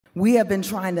We have been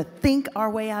trying to think our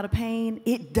way out of pain.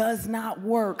 It does not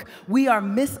work. We are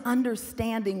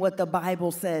misunderstanding what the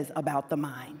Bible says about the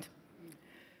mind.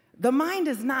 The mind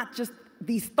is not just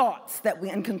these thoughts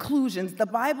and conclusions. The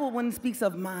Bible, when it speaks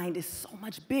of mind, is so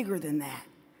much bigger than that.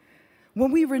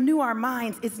 When we renew our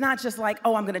minds, it's not just like,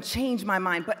 oh, I'm going to change my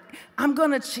mind, but I'm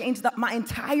going to change my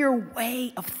entire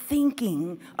way of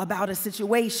thinking about a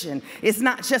situation. It's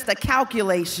not just a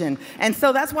calculation. And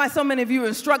so that's why so many of you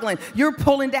are struggling. You're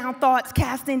pulling down thoughts,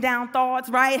 casting down thoughts,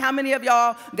 right? How many of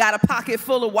y'all got a pocket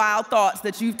full of wild thoughts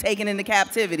that you've taken into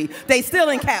captivity? They still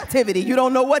in captivity. You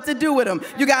don't know what to do with them.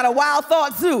 You got a wild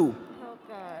thought zoo. Help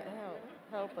God,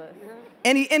 help us.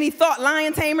 Any thought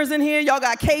lion tamers in here? Y'all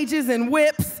got cages and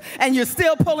whips, and you're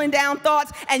still pulling down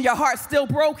thoughts, and your heart's still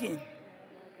broken.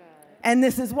 And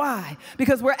this is why.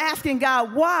 Because we're asking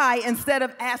God why instead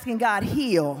of asking God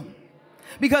heal.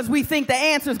 Because we think the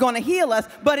answer is going to heal us,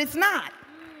 but it's not.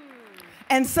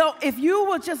 And so if you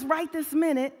will just right this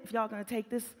minute, if y'all going to take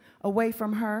this away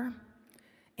from her,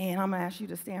 and I'm going to ask you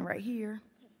to stand right here.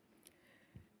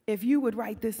 If you would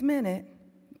right this minute,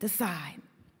 decide,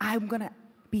 I'm going to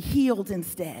be healed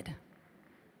instead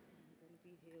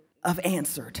of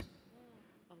answered.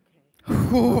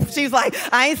 Okay. Ooh, she's like,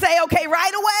 I ain't say okay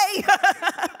right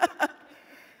away.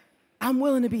 I'm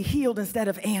willing to be healed instead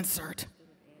of answered.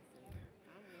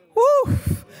 Woo!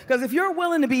 Because if you're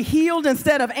willing to be healed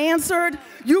instead of answered,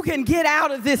 you can get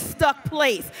out of this stuck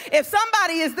place. If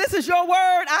this is your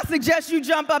word, I suggest you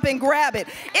jump up and grab it.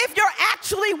 If you're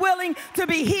actually willing to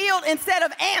be healed instead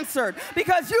of answered,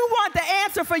 because you want the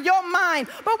answer for your mind,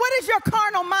 but what is your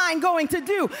carnal mind going to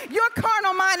do? Your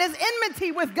carnal mind is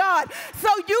enmity with God, so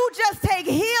you just take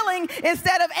healing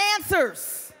instead of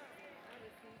answers.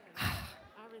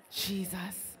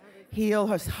 Jesus, heal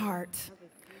her heart.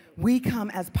 We come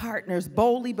as partners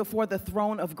boldly before the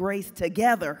throne of grace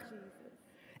together,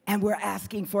 and we're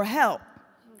asking for help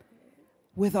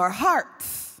with our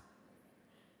hearts,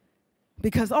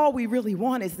 because all we really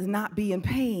want is to not be in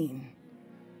pain.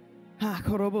 All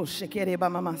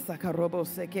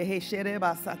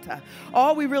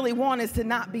we really want is to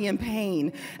not be in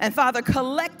pain. And Father,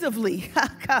 collectively,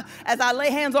 as I lay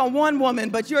hands on one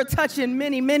woman, but you're touching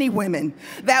many, many women,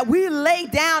 that we lay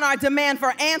down our demand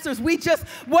for answers.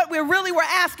 What we really were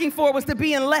asking for was to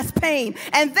be in less pain.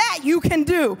 And that you can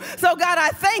do. So God, I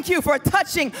thank you for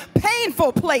touching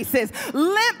painful places,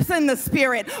 limps in the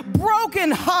spirit, broken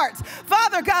hearts.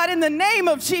 Father God, in the name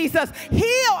of Jesus,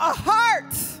 heal a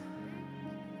heart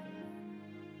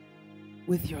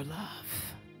with your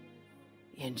love.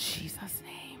 In Jesus'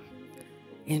 name.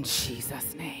 In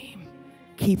Jesus' name.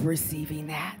 Keep receiving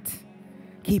that.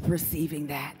 Keep receiving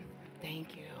that.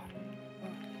 Thank you.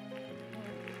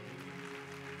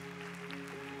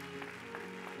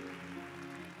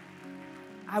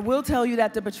 I will tell you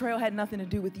that the betrayal had nothing to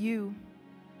do with you.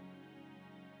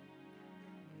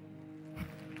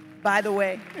 By the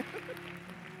way.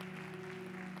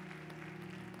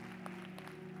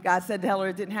 God said to tell her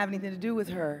it didn't have anything to do with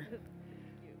her.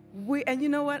 And you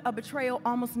know what? A betrayal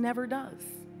almost never does.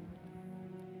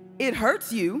 It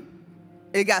hurts you.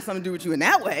 It got something to do with you in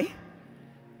that way.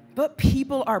 But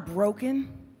people are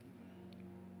broken,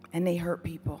 and they hurt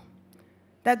people.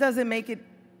 That doesn't make it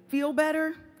feel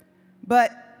better,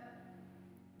 but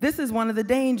this is one of the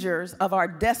dangers of our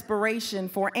desperation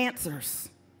for answers.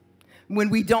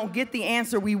 When we don't get the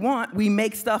answer we want, we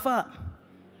make stuff up.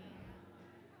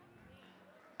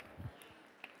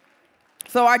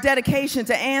 So our dedication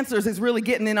to answers is really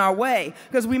getting in our way,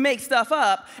 because we make stuff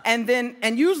up, and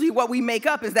usually what we make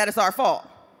up is that it's our fault.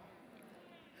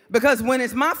 Because when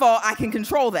it's my fault, I can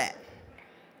control that.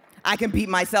 I can beat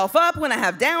myself up when I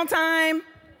have downtime.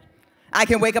 I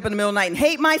can wake up in the middle of the night and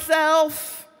hate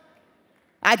myself.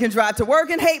 I can drive to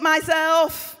work and hate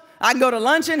myself. I can go to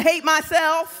lunch and hate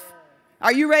myself.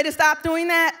 Are you ready to stop doing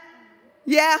that?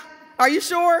 Yeah? Are you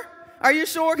sure? Are you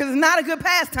sure? Because it's not a good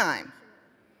pastime.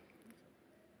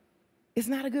 It's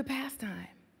not a good pastime.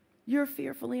 You're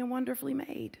fearfully and wonderfully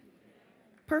made.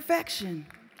 Perfection.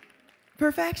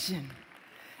 Perfection.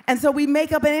 And so we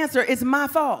make up an answer. It's my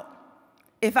fault.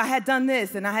 If I had done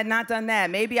this and I had not done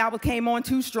that, maybe I came on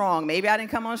too strong. Maybe I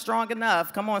didn't come on strong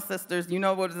enough. Come on, sisters. You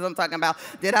know what I'm talking about.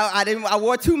 I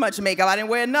wore too much makeup. I didn't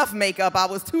wear enough makeup. I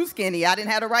was too skinny. I didn't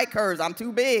have the right curves. I'm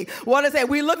too big. What is it?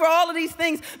 We look for all of these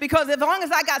things because as long as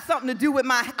I got something to do with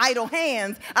my idle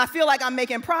hands, I feel like I'm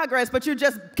making progress, but you're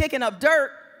just kicking up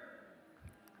dirt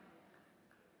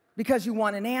because you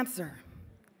want an answer.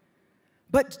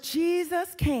 But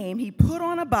Jesus came. He put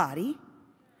on a body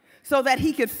so that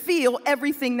he could feel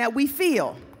everything that we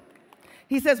feel.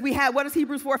 He says what does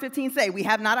Hebrews 4:15 say? We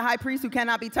have not a high priest who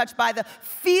cannot be touched by the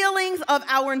feelings of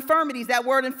our infirmities. That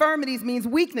word infirmities means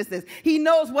weaknesses. He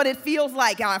knows what it feels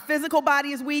like. Our physical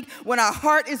body is weak, when our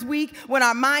heart is weak, when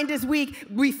our mind is weak,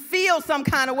 we feel some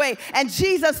kind of way. And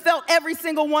Jesus felt every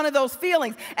single one of those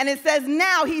feelings. And it says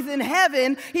now he's in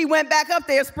heaven. He went back up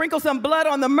there, sprinkled some blood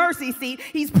on the mercy seat.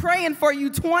 He's praying for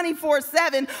you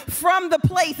 24/7 from the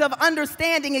place of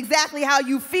understanding exactly how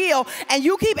you feel. And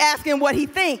you keep asking what he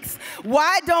thinks.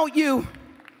 Why don't you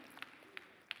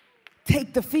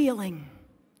take the feeling?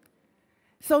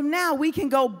 So now we can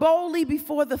go boldly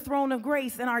before the throne of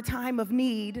grace in our time of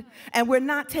need, and we're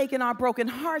not taking our broken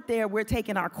heart there, we're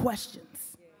taking our questions.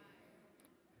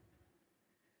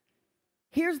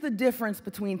 Here's the difference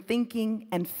between thinking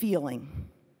and feeling.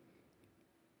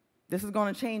 This is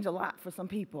going to change a lot for some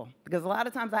people, because a lot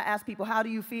of times I ask people, how do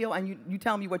you feel? And you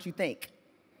tell me what you think.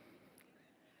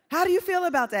 How do you feel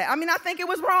about that? I mean, I think it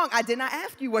was wrong. I did not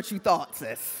ask you what you thought,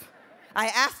 sis. I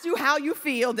asked you how you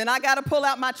feel, then I got to pull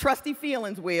out my trusty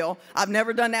feelings wheel. I've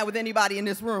never done that with anybody in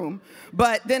this room.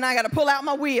 But then I got to pull out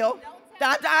my wheel.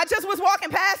 I just was walking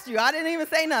past you. I didn't even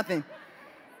say nothing.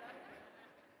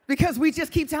 Because we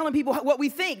just keep telling people what we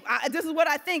think. This is what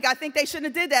I think. I think they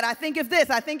shouldn't have did that. I think if this,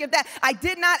 I think if that. I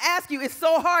did not ask you. It's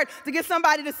so hard to get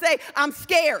somebody to say, I'm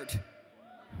scared.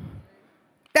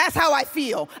 That's how I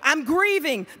feel. I'm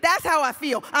grieving. That's how I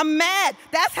feel. I'm mad.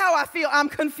 That's how I feel. I'm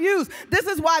confused. This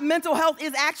is why mental health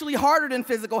is actually harder than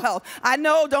physical health. I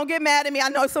know, don't get mad at me. I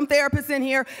know some therapists in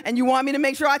here, and you want me to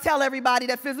make sure I tell everybody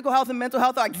that physical health and mental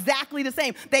health are exactly the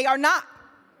same. They are not.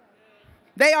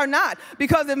 They are not.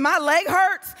 Because if my leg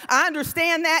hurts, I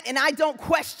understand that, and I don't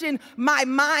question my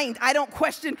mind. I don't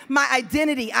question my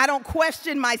identity. I don't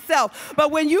question myself. But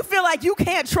when you feel like you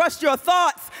can't trust your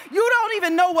thoughts, you don't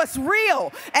even know what's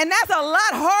real. And that's a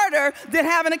lot harder than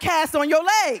having a cast on your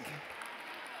leg.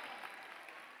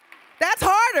 That's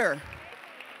harder.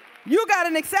 You got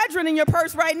an Excedrin in your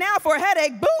purse right now for a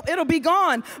headache, boop, it'll be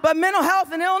gone. But mental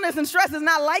health and illness and stress is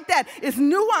not like that. It's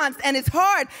nuanced and it's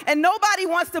hard, and nobody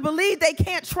wants to believe they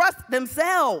can't trust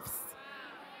themselves.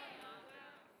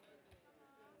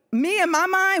 Me and my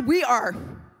mind, we are.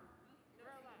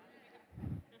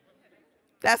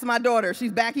 That's my daughter.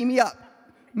 She's backing me up.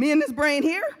 Me and this brain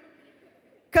here,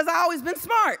 because I've always been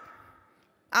smart.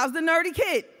 I was the nerdy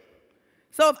kid.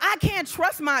 So if I can't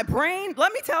trust my brain,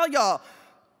 let me tell y'all,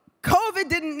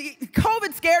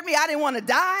 COVID scared me. I didn't want to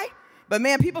die. But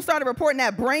man, people started reporting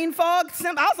that brain fog.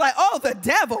 I was like, oh, the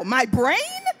devil, my brain?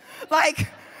 Like,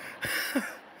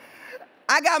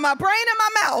 I got my brain in my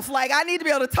mouth. Like, I need to be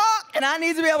able to talk and I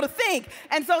need to be able to think.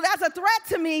 And so that's a threat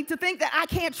to me to think that I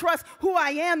can't trust who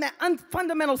I am, that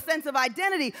fundamental sense of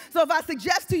identity. So if I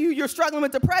suggest to you you're struggling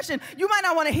with depression, you might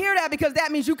not want to hear that, because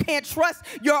that means you can't trust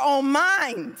your own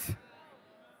mind.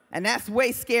 And that's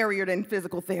way scarier than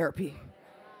physical therapy.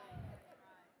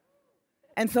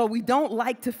 And so we don't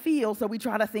like to feel, so we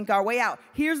try to think our way out.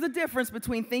 Here's the difference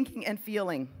between thinking and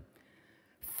feeling.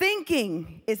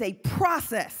 Thinking is a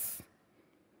process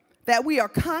that we are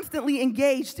constantly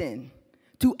engaged in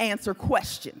to answer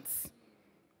questions.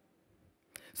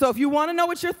 So if you want to know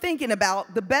what you're thinking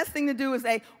about, the best thing to do is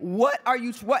say, what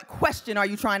question are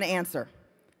you trying to answer?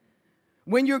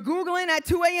 When you're Googling at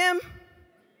 2 a.m.,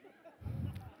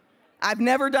 I've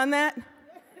never done that.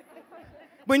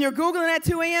 When you're Googling at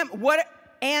 2 a.m., what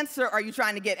answer are you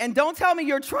trying to get? And don't tell me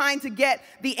you're trying to get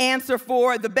the answer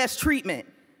for the best treatment,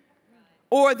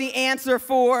 or the answer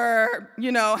for,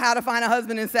 how to find a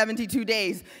husband in 72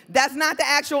 days. That's not the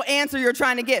actual answer you're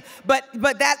trying to get. But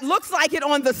that looks like it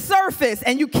on the surface,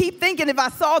 and you keep thinking, if I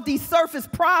solve these surface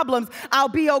problems, I'll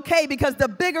be okay, because the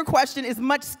bigger question is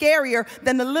much scarier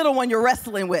than the little one you're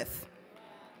wrestling with.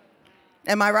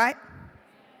 Am I right?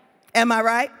 Am I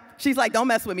right? She's like, don't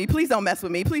mess with me. Please don't mess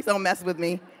with me. Please don't mess with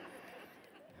me.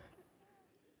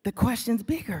 The question's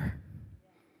bigger.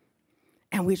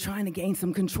 And we're trying to gain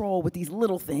some control with these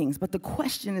little things, but the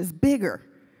question is bigger.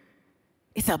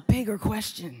 It's a bigger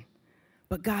question.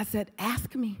 But God said,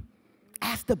 ask me.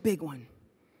 Ask the big one.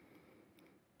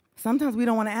 Sometimes we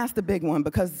don't want to ask the big one,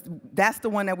 because that's the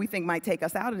one that we think might take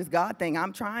us out of this God thing.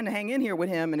 I'm trying to hang in here with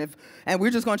him, and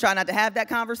we're just going to try not to have that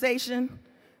conversation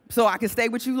so I can stay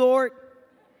with you, Lord.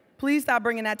 Please stop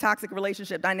bringing that toxic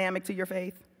relationship dynamic to your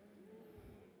faith.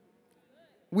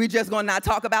 We're just going to not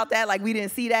talk about that like we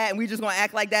didn't see that, and we're just going to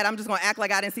act like that. I'm just going to act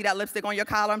like I didn't see that lipstick on your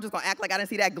collar. I'm just going to act like I didn't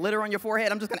see that glitter on your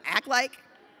forehead. I'm just going to act like,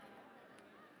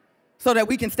 so that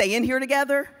we can stay in here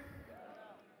together.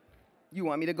 You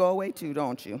want me to go away too,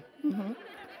 don't you? Mm-hmm.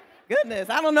 Goodness,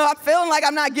 I don't know. I'm feeling like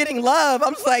I'm not getting love.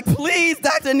 I'm just like, please,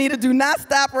 Dr. Anita, do not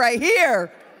stop right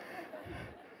here.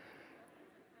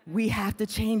 We have to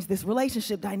change this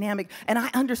relationship dynamic. And I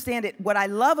understand it. What I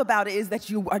love about it is that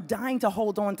you are dying to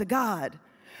hold on to God.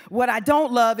 What I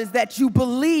don't love is that you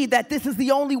believe that this is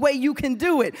the only way you can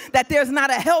do it, that there's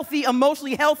not a healthy,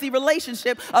 emotionally healthy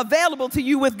relationship available to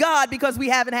you with God because we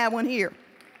haven't had one here.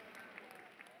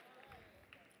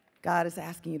 God is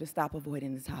asking you to stop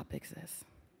avoiding the topic, sis.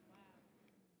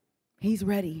 He's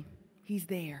ready. He's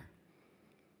there.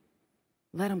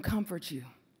 Let him comfort you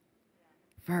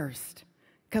first.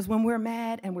 Because when we're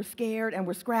mad and we're scared and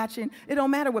we're scratching, it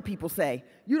don't matter what people say.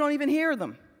 You don't even hear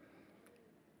them.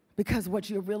 Because what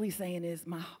you're really saying is,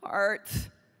 my heart,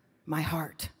 my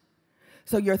heart.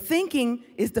 So your thinking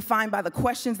is defined by the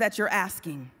questions that you're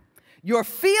asking. Your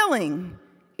feeling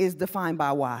is defined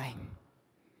by why.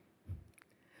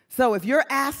 So if you're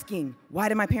asking, why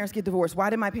did my parents get divorced? Why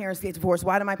did my parents get divorced?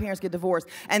 Why did my parents get divorced?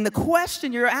 And the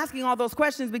question, you're asking all those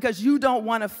questions because you don't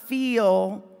want to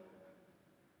feel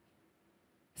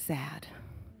sad.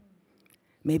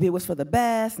 Maybe it was for the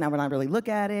best. Now when I really look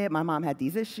at it, my mom had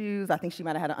these issues. I think she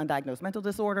might have had an undiagnosed mental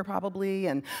disorder probably.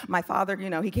 And my father, you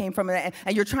know, he came from it.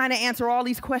 And you're trying to answer all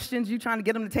these questions. You're trying to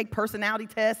get them to take personality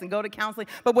tests and go to counseling.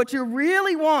 But what you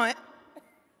really want,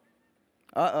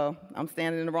 I'm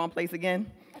standing in the wrong place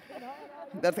again.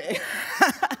 That's it.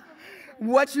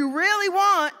 What you really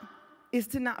want is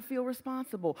to not feel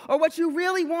responsible. Or what you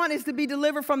really want is to be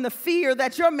delivered from the fear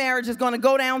that your marriage is going to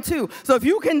go down too. So if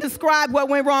you can describe what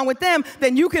went wrong with them,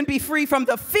 then you can be free from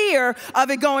the fear of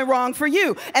it going wrong for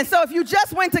you. And so if you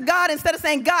just went to God instead of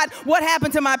saying, God, what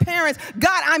happened to my parents?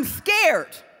 God, I'm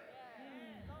scared.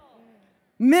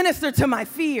 Minister to my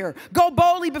fear. Go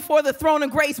boldly before the throne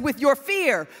of grace with your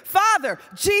fear. Father,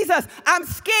 Jesus, I'm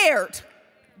scared.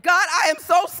 God, I am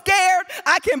so scared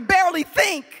I can barely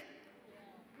think.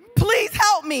 Please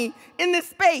help me in this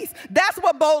space. That's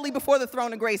what boldly before the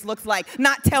throne of grace looks like,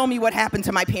 not tell me what happened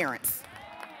to my parents.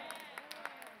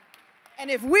 And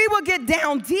if we will get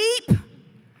down deep,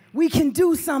 we can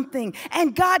do something.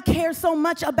 And God cares so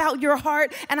much about your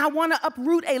heart. And I want to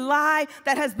uproot a lie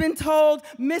that has been told,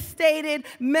 misstated,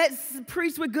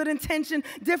 preached with good intention,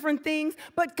 different things.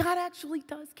 But God actually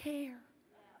does care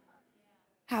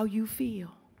how you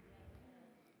feel.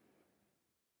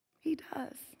 He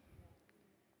does.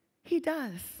 He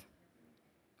does.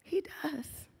 He does.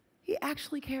 He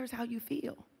actually cares how you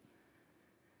feel.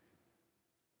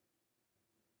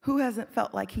 Who hasn't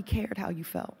felt like he cared how you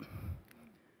felt?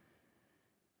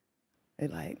 They're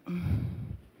like,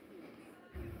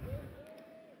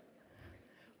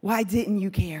 why didn't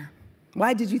you care?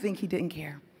 Why did you think he didn't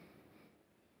care?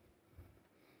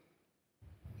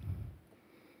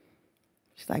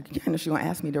 She's like, I know she's going to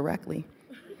ask me directly.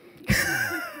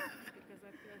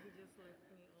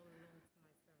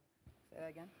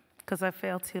 Because I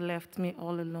felt he left me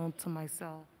all alone to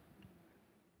myself.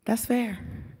 That's fair.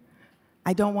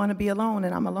 I don't want to be alone,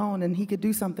 and I'm alone, and he could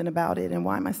do something about it, and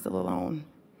why am I still alone?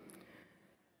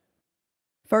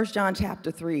 1 John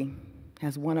chapter 3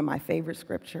 has one of my favorite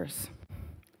scriptures.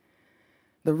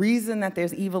 The reason that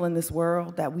there's evil in this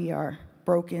world, that we are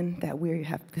broken, that we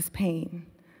have this pain,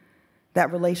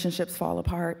 that relationships fall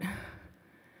apart,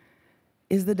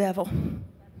 is the devil.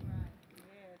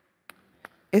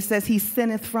 It says he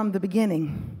sinneth from the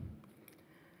beginning.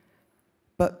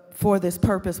 But for this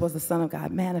purpose was the Son of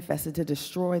God manifested to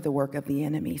destroy the work of the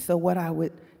enemy. So what I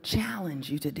would challenge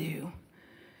you to do,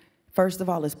 first of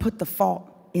all, is put the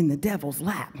fault in the devil's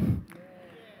lap.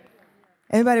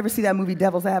 Anybody ever see that movie,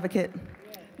 Devil's Advocate?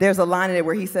 There's a line in it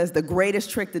where he says, the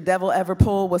greatest trick the devil ever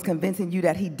pulled was convincing you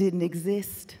that he didn't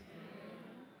exist.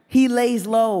 He lays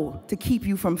low to keep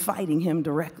you from fighting him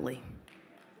directly.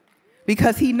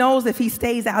 Because he knows if he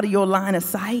stays out of your line of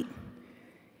sight,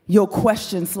 you'll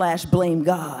question/blame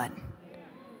God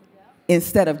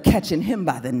instead of catching him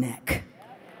by the neck.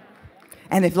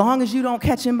 And as long as you don't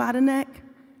catch him by the neck,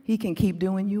 he can keep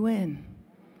doing you in.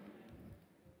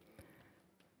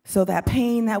 So that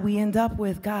pain that we end up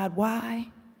with, God, why?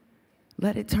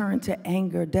 Let it turn to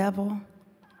anger, devil.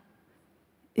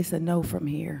 It's a no from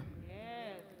here.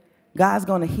 God's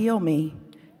going to heal me,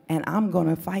 and I'm going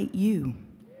to fight you.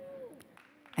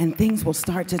 And things will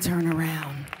start to turn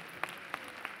around.